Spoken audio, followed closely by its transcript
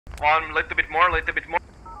One, little bit more, little bit more.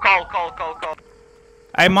 Call.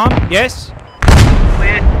 Hey mom, yes?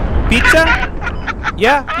 Please. Pizza?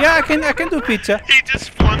 Yeah, I can do pizza. He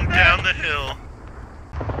just flung down the hill.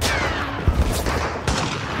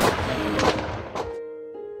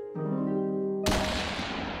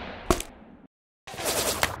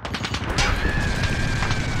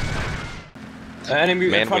 Enemy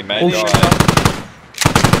Man, we might Oh, die.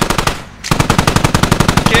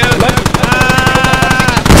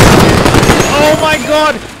 Oh my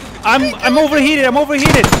god! I'm overheated, I'm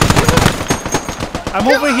overheated!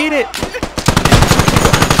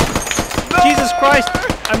 Jesus Christ!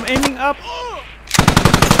 I'm aiming up!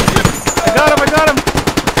 I got him!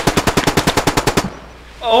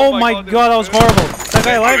 Oh my god, that was horrible! That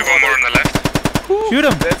guy alive? One more on the left. Shoot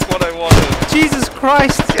him! That's what I wanted. Jesus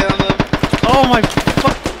Christ! Kill him. Oh my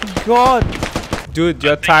fucking god! Dude,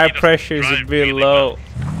 your tire pressure is a bit low.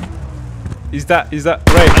 Is that I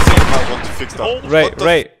want to fix that.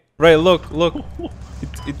 Ray, look.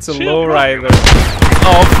 It's a low rider.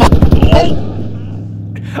 Oh fuck!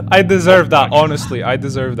 I deserve that, honestly. I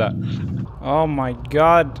deserve that. Oh my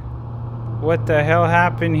god. What the hell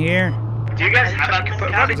happened here? Do you guys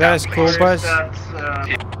have Is that a school bus?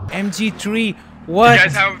 MG3. What? You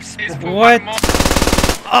guys have space for What? one more?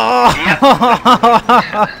 Oh!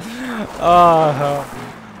 Oh,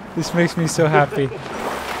 this makes me so happy.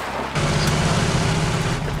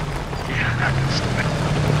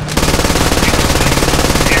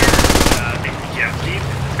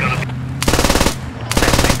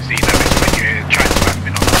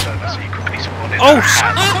 Oh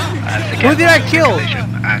shit! Who did I kill?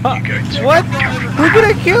 What? Who did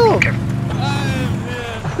I kill?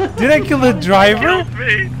 Did I kill the driver?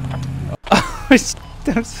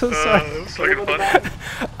 I'm so sorry.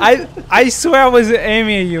 I swear I was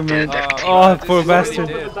aiming at you, man. Oh, poor bastard.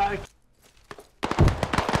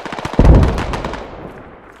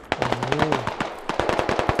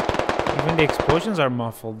 Even the explosions are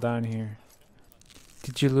muffled down here.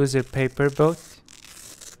 Did you lose a paper boat?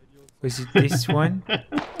 Was it this one?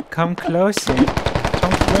 Come closer.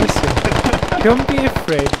 Come closer. Don't be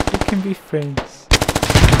afraid. We can be friends.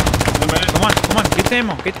 Come on.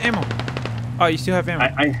 Get ammo. Oh, you still have ammo.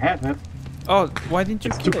 I have it. Oh, why didn't you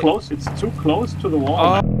It's kill too it? close. It's too close to the wall.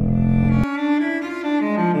 Oh.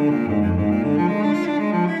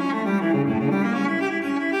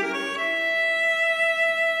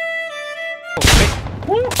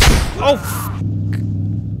 Oh,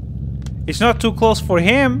 it's not too close for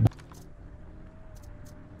him.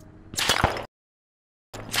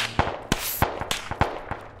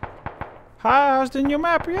 How's the new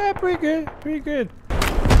map? Yeah, pretty good.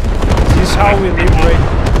 This is how we liberate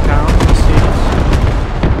town.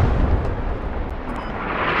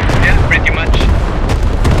 Yeah, pretty much.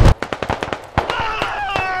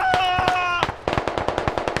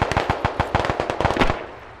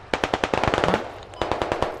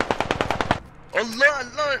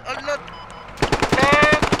 Allah.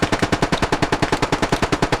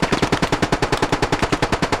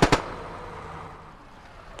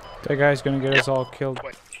 That guy's gonna get us all killed.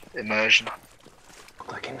 Immersion.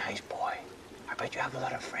 Look like a nice boy. I bet you have a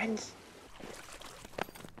lot of friends.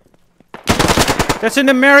 That's an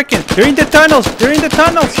American! They're in the tunnels!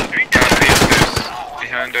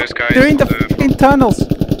 Behind those guys. They're in the fucking tunnels!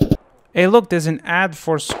 Hey look, there's an ad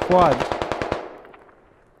for Squad.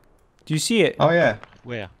 Do you see it? Oh yeah.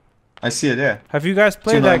 Where? I see it, yeah. Have you guys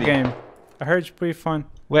played that 290. game? I heard it's pretty fun.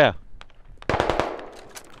 Where?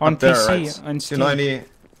 On Up there, PC, right. on Steam. 290.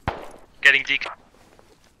 Getting DK.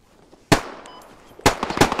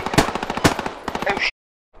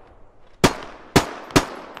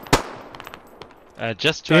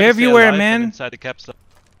 Just They're try to stay everywhere, alive man. and inside the capsule.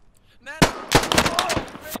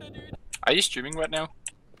 Are you streaming right now?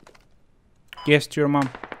 Yes, to your mom.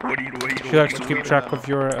 She likes to keep track of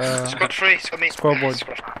your Squad 3, scoreboard.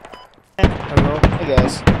 Hello. Hey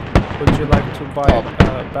guys. Would you like to buy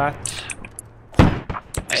bats?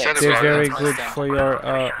 They're very good for your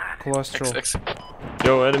cholesterol.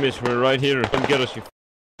 Yo, enemies, we're right here. Come get us, you.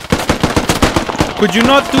 Could you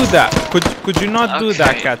not do that? Could you not do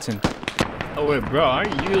that, Katzen? Oh wait, bro,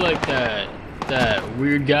 aren't you like that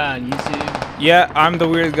weird guy on YouTube? Yeah, I'm the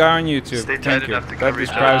weird guy on YouTube. Stay Thank tight you. enough to That cover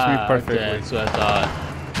describes me Okay, perfectly. that's what I thought.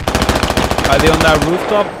 Are they on that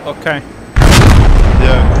rooftop? Okay.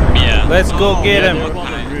 Yeah. Yeah. Let's go get yeah, him. they're up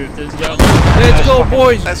on the roof. Let's go. Let's go,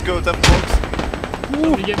 boys. Let's go, them folks.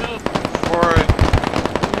 Somebody get up. For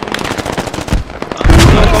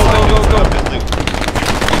Go.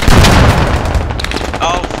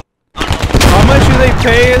 Oh. How much do they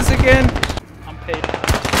pay us again? I'm paid.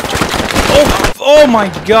 Oh my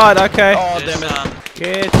god, okay. Oh damn it.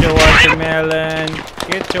 Get your watermelon.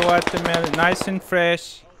 Get your watermelon. Nice and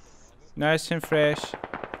fresh. Nice and fresh.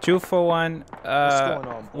 2 for 1.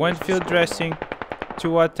 One field dressing. 2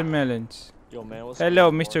 watermelons. Hello,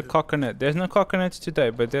 Mr. Coconut. There's no coconuts today,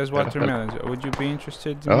 but there's watermelons. Would you be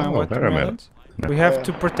interested in my watermelons? We have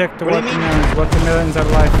to protect the watermelons. Watermelons are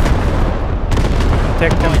life.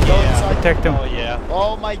 Protect them. Protect them.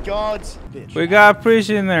 Oh my god. We got a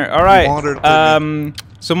prisoner. All right.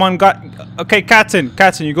 Someone got. Okay,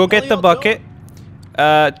 Katzen, you go get the bucket.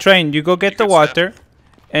 Train, you go get the water,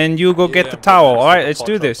 and you go get the towel. All right, let's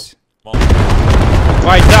do this.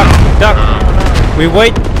 Right, duck. We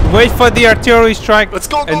wait for the artillery strike, Let's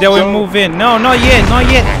go, and then we move in. No, not yet. Not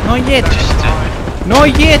yet.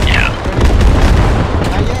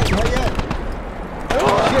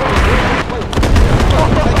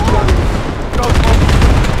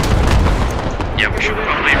 Yeah, we should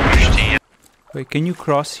probably push T. Wait, can you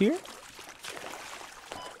cross here?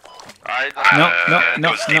 No.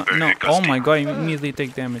 Oh my god, you immediately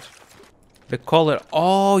take damage. The color.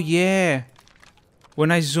 Oh yeah. When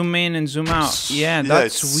I zoom in and zoom out. Yeah,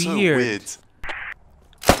 that's weird.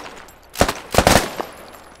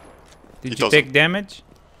 Did you take damage?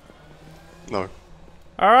 No.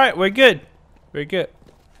 Alright, we're good. We're good.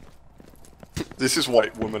 This is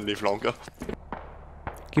why women live longer.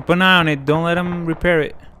 Keep an eye on it, don't let them repair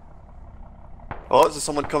it. Oh, there's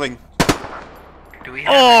someone coming.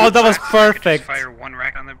 Oh, that was perfect. Fire 1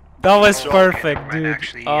 rack on the. That was perfect, dude.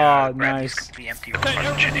 Actually, Oh, nice. completely empty.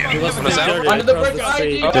 What should do? Under the brick,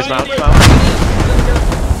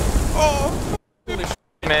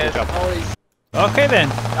 Okay then.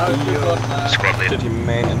 Squad leader.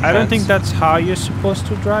 I don't think that's how you're supposed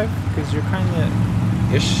to drive, because you're kind of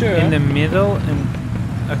in the middle and...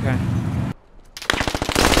 Okay.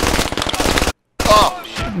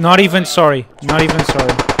 Not even sorry. Not even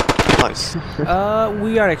sorry. Nice.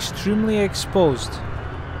 We are extremely exposed.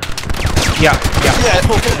 Yeah,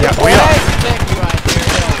 we are.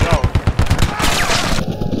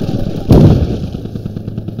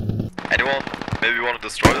 Anyone? Maybe want to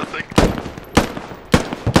destroy the thing?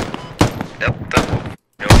 Yep, that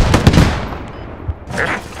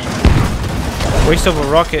will. Waste of a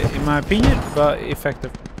rocket, in my opinion, but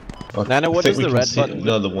effective. Nano, what is the red button?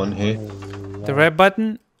 The other one here. The red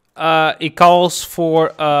button, it calls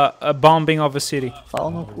for a bombing of a city.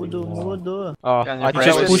 Oh, You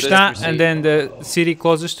just push that, and then the city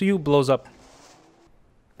closest to you blows up.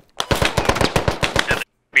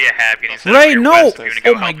 Be a hab getting set Ray, up no! west. You're gonna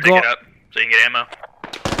go Oh my help pick it god. up so you can get ammo.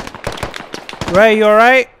 Ray, you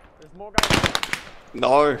alright?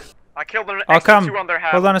 No. I killed an I'll come. X2 on their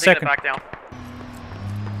hab. Hold on a Taking it second. back down.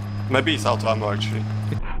 Maybe it's out of ammo actually.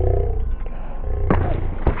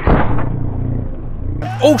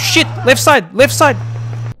 Oh shit! Left side!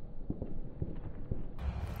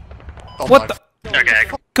 Oh What my the? Okay.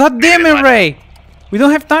 God damn it, Ray! We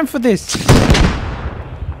don't have time for this.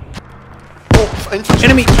 infantry.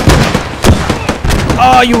 Enemy!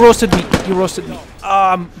 Oh, you roasted me.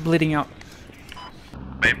 Oh, I'm bleeding out.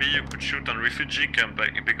 Maybe you could shoot on refugee camp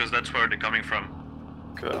because that's where they're coming from.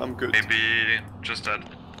 Okay, I'm good. Maybe just that.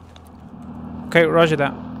 Okay, roger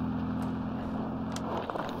that.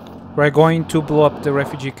 We're going to blow up the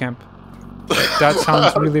refugee camp. That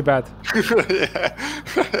sounds really bad.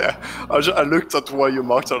 yeah. I looked at where you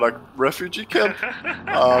marked it, like refugee camp.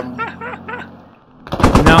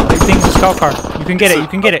 No, I think it's a scout car. You can get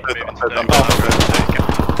it.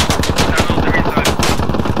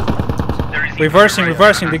 Reversing.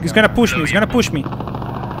 He's gonna push me. You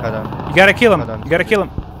gotta kill him.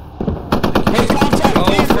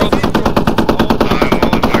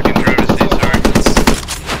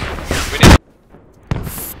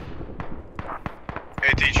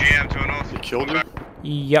 ATGM to an You killed me?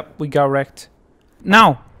 Yep, we got wrecked.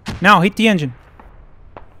 Now, hit the engine.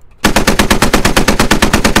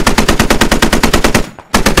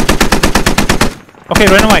 Okay,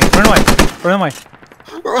 run away.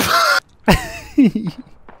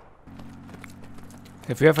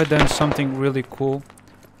 Have you ever done something really cool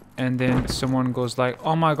and then someone goes like,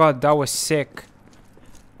 oh my god, that was sick?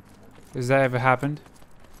 Has that ever happened?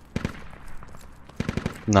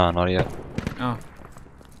 No, not yet. Oh.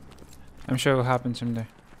 I'm sure it will happen someday.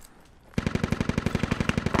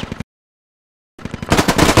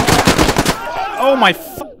 Oh my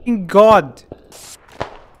fucking god!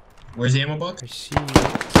 Where's the ammo box? I see you.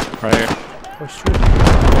 Right here. Oh shoot.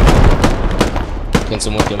 Can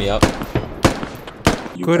someone get me up?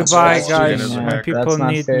 Goodbye guys, Yeah, my people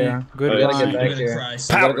need me. Goodbye.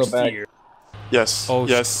 Power back. Yes. Oh,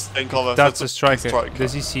 yes. Stay in cover. That's a a striker. striker.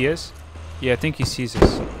 Does he see us? Yeah, I think he sees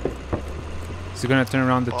us. Is he gonna turn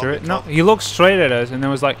around the turret? No, he looked straight at us and then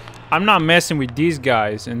was like, I'm not messing with these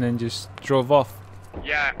guys, and then just drove off.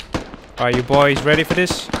 Yeah. Alright, you boys ready for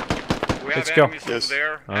this? Let's go. Yes.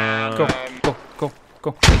 There. Go, go, go,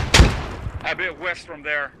 go. A bit west from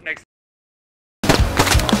there. Next.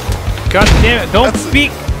 God damn it, don't speak!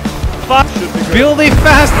 Fuck! Building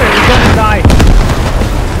faster, you're gonna die!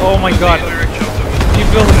 Oh my god. Keep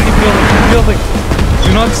building, keep building, keep building!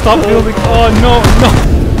 Do not stop building! Oh no, no!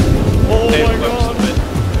 Oh my god!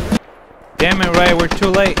 Damn it, Ray, we're too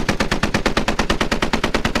late.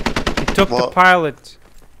 He took the pilot.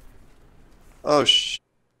 Oh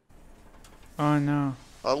Oh no.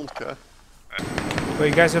 okay. Wait,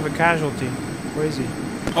 you guys have a casualty. Where is he?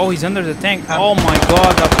 Oh, he's under the tank. Oh my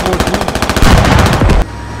god, that poor dude.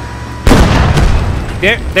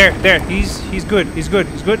 There. He's good. He's good.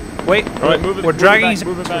 Wait, Alright, move it. we're dragging his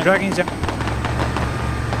down.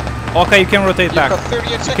 Okay, you can rotate back.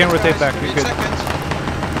 You can rotate back. You're good.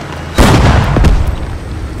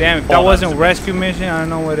 Damn, if that wasn't rescue mission, I don't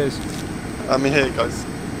know what is. I'm here, guys.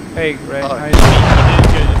 Hey, Ray. Hi.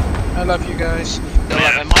 I love you guys.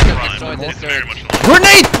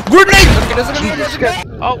 Grenade!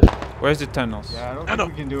 Oh, where's the tunnels? Yeah, I don't think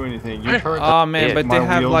we can do anything. You heard Oh man, but they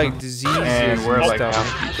have like diseases and we're like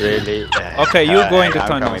stuff. Really? Okay, you go in the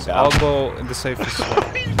tunnels. I'll go in the safest spot.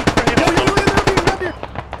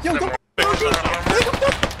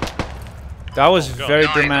 That was very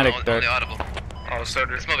dramatic, though. Oh, so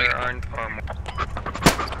there aren't more.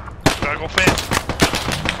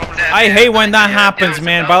 I hate when that happens,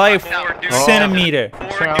 man. By like a centimeter.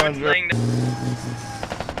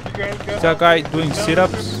 Is that guy doing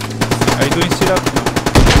sit-ups? Are you doing sit-ups?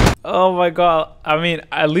 Oh my god. I mean,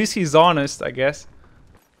 at least he's honest, I guess.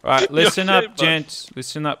 Alright, listen up, gents.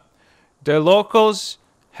 Listen up. The locals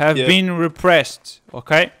have been repressed,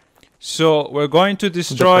 okay? So we're going to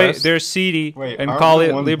destroy their city and call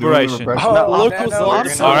it liberation.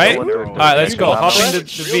 Alright? Alright, let's go. Hop in the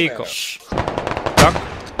vehicle. Duck.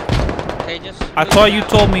 I thought you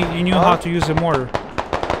told me you knew how to use a mortar.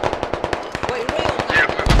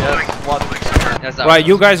 Right,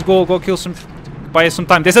 you guys go kill some, buy some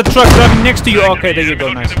time. There's a truck driving next to you. Okay, there you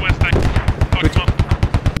go. Nice. Good.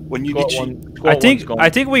 When you need I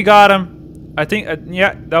think we got him. I think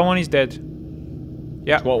yeah, that one is dead.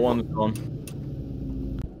 Yeah. Squad 1 is gone.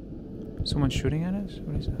 Someone shooting at us?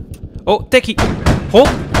 What is that? Oh, Techie! Hold!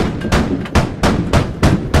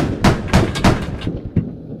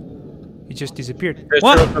 He just disappeared.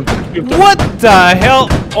 What? What the hell?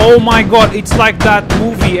 Oh my god, it's like that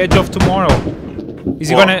movie Edge of Tomorrow. Is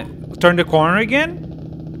he gonna turn the corner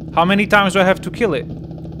again? How many times do I have to kill it?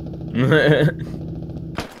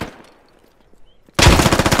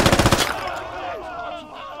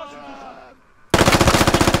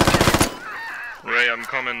 Ray, I'm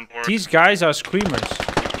coming. These guys are screamers.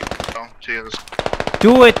 Oh, cheers.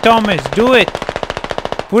 Do it, Thomas, do it!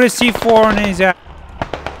 Put a C4 on his ass.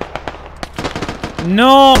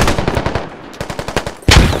 No!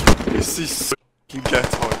 This is you get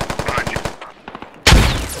hard.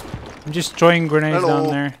 I'm just throwing grenades down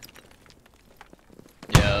there.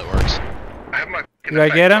 Yeah, that works. I have my Did I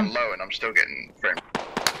get him? low and I'm still getting frame.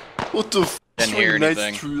 What the f? Didn't hear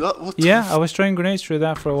anything. Through that? What Yeah, I was throwing grenades through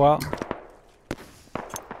that for a while.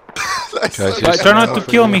 the Try not to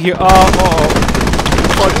kill me here. Fuck's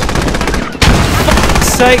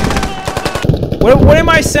sake! What am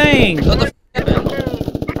I saying?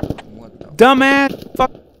 Dumbass!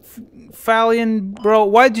 Fuck. Fallion, bro.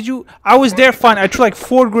 Why did you? I was there fine. I threw like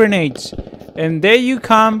 4 grenades. And there you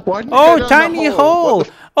come. Oh, tiny hole!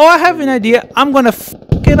 Oh, I have an idea. I'm gonna f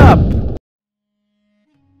it up.